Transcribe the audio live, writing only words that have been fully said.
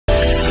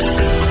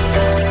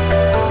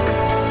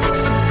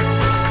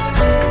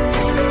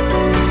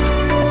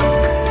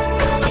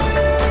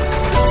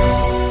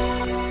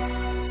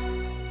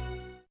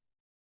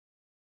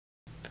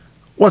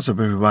What's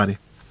up, everybody?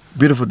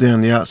 Beautiful day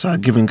on the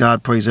outside, giving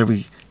God praise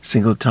every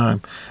single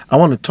time. I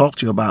want to talk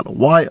to you about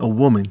why a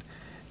woman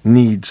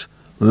needs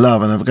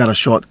love. And I've got a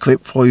short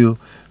clip for you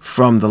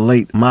from the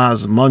late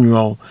Myles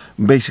Munroe,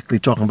 basically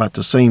talking about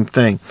the same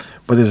thing.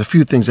 But there's a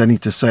few things I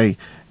need to say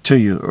to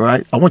you,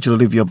 right? I want you to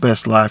live your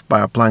best life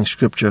by applying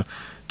scripture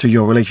to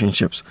your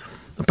relationships.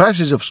 The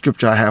passage of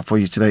scripture I have for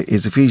you today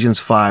is Ephesians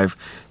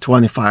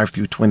 5:25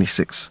 through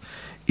 26.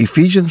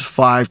 Ephesians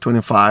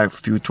 5:25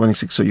 through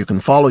 26. So you can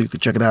follow, you can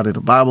check it out in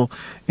the Bible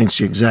and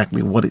see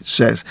exactly what it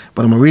says.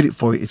 But I'm going to read it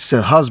for you. It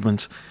says,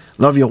 "Husbands,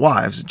 love your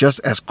wives, just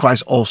as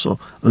Christ also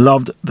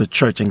loved the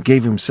church and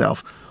gave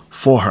himself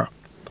for her,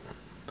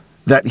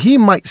 that he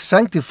might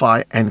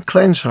sanctify and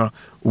cleanse her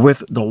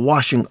with the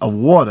washing of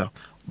water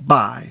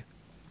by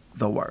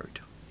the word."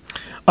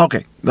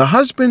 Okay, the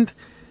husband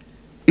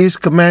is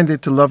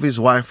commanded to love his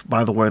wife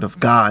by the word of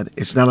God.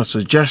 It's not a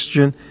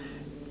suggestion,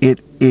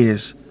 it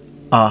is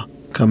a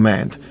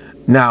command.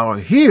 Now,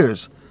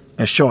 here's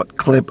a short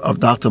clip of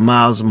Dr.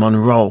 Myles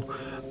Munroe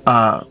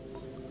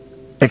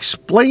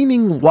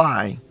explaining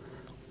why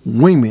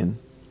women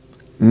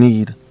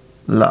need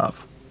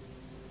love.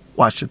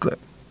 Watch the clip.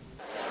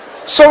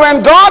 So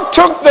when God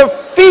took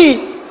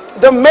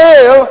the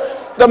male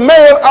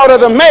out of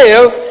the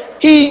male,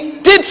 he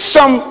did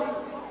some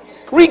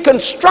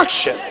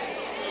reconstruction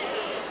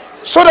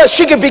so that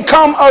she could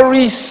become a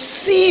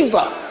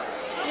receiver.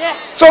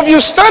 So if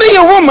you study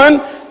a woman,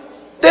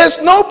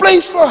 there's no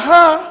place for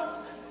her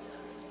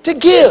to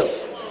give.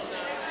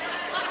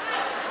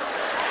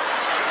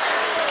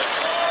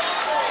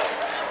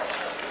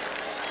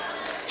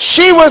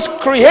 She was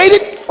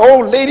created, oh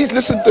ladies,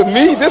 listen to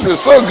me, this is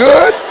so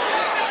good.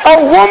 A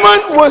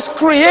woman was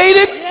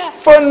created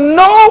for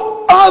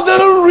no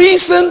other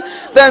reason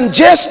than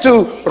just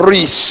to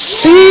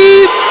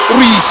receive,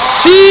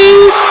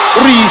 receive,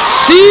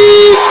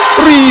 receive,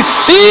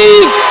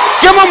 receive.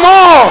 Give them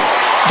all,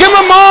 give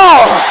them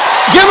all,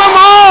 give them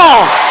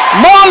all.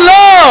 More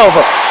love,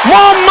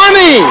 more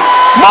money,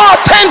 more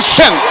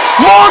attention,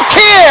 more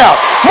care,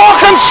 more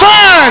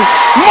concern,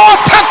 more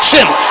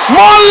touching,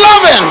 more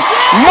loving,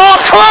 more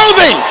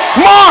clothing,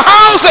 more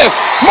houses,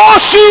 more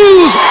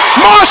shoes,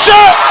 more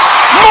shirts,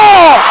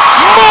 more.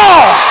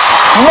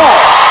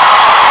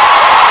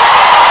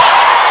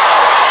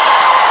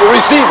 It's a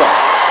receiver.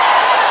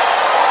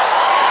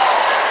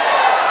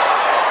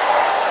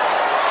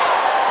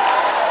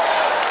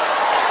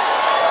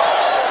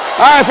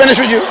 I ain't finished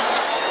with you.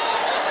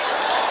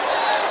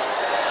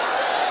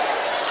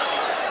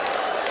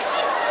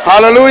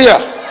 Hallelujah.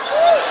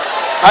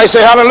 I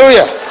say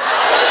hallelujah.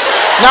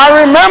 Now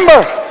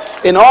remember,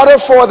 in order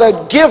for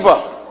the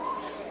giver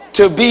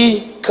to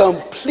be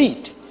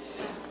complete,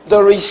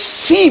 the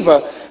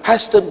receiver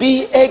has to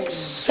be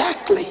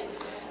exactly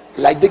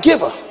like the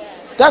giver.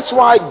 That's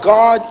why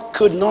God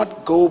could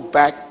not go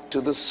back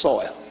to the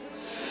soil.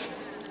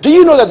 Do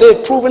you know that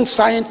they've proven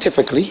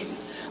scientifically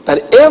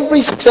that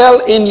every cell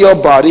in your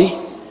body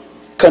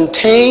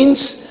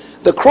contains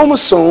the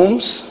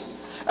chromosomes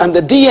and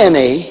the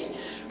DNA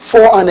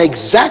for an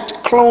exact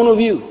clone of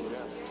you?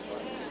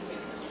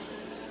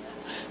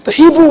 The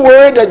Hebrew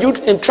word that you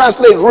can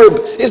translate rib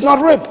is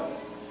not rib.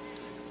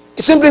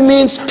 It simply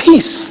means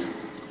piece.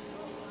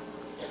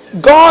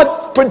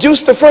 God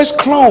produced the first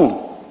clone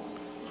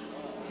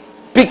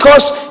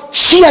because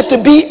she had to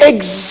be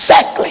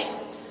exactly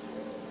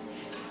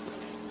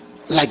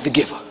like the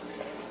giver.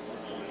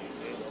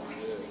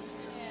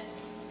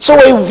 So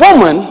a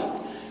woman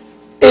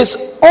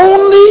is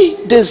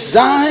only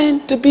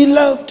designed to be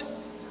loved.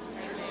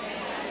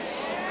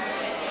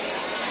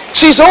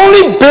 She's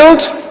only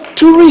built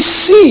to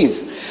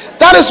receive.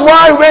 That is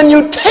why when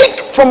you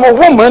take from a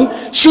woman,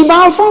 she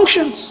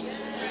malfunctions.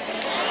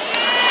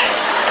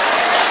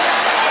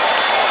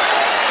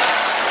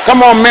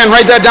 Come on, men,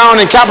 write that down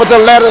in capital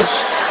letters.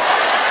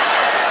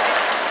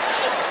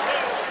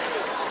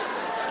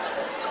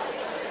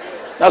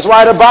 That's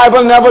why the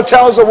Bible never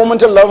tells a woman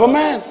to love a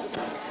man,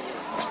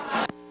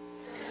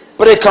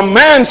 but it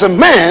commands a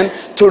man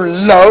to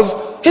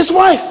love his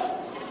wife.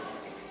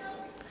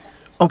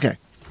 Okay,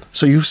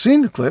 so you've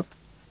seen the clip,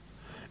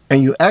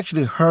 and you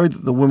actually heard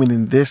the women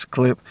in this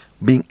clip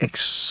being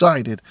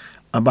excited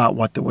about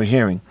what they were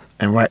hearing,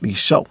 and rightly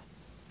so.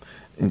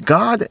 And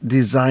God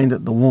designed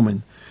the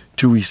woman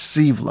to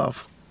receive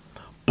love,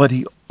 but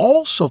he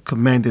also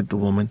commanded the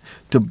woman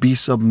to be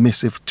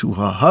submissive to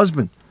her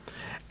husband.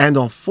 And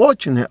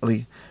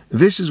unfortunately,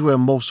 this is where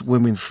most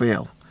women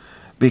fail,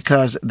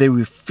 because they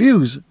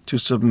refuse to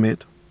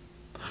submit.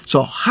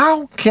 So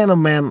how can a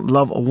man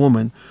love a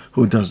woman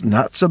who does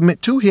not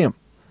submit to him?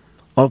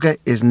 Okay,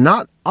 is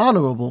not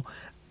honorable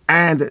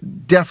and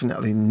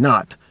definitely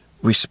not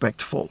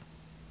respectful.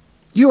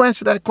 You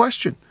answer that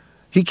question.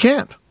 He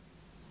can't.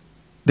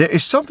 There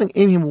is something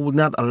in him who will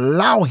not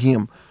allow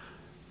him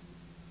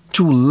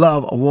to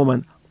love a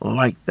woman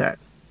like that.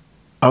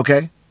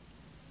 Okay?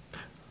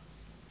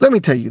 Let me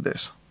tell you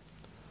this.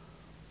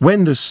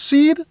 When the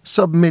seed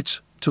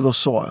submits to the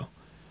soil,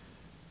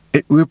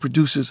 it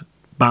reproduces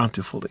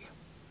bountifully.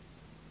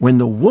 When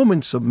the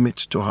woman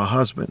submits to her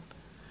husband,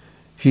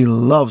 he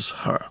loves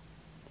her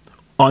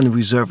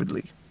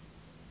unreservedly.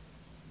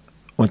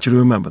 I want you to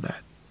remember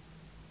that.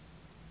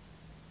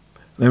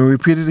 Let me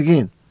repeat it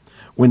again.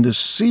 When the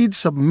seed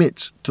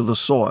submits to the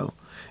soil,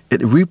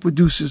 it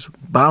reproduces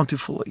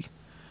bountifully.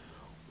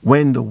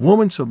 When the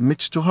woman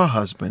submits to her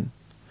husband,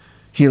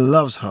 he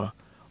loves her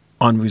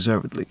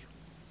unreservedly.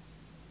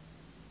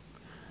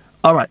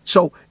 All right,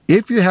 so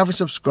if you haven't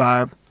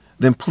subscribed,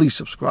 then please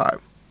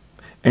subscribe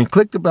and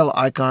click the bell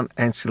icon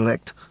and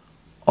select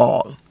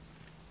all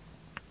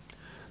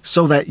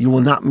so that you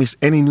will not miss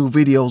any new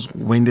videos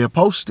when they're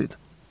posted.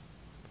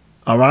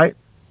 All right?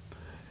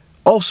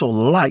 Also,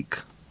 like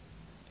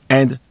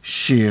and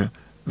share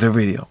the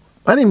video.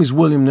 My name is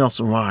William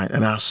Nelson Ryan,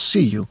 and I'll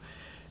see you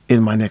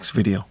in my next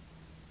video.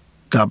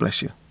 God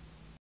bless you.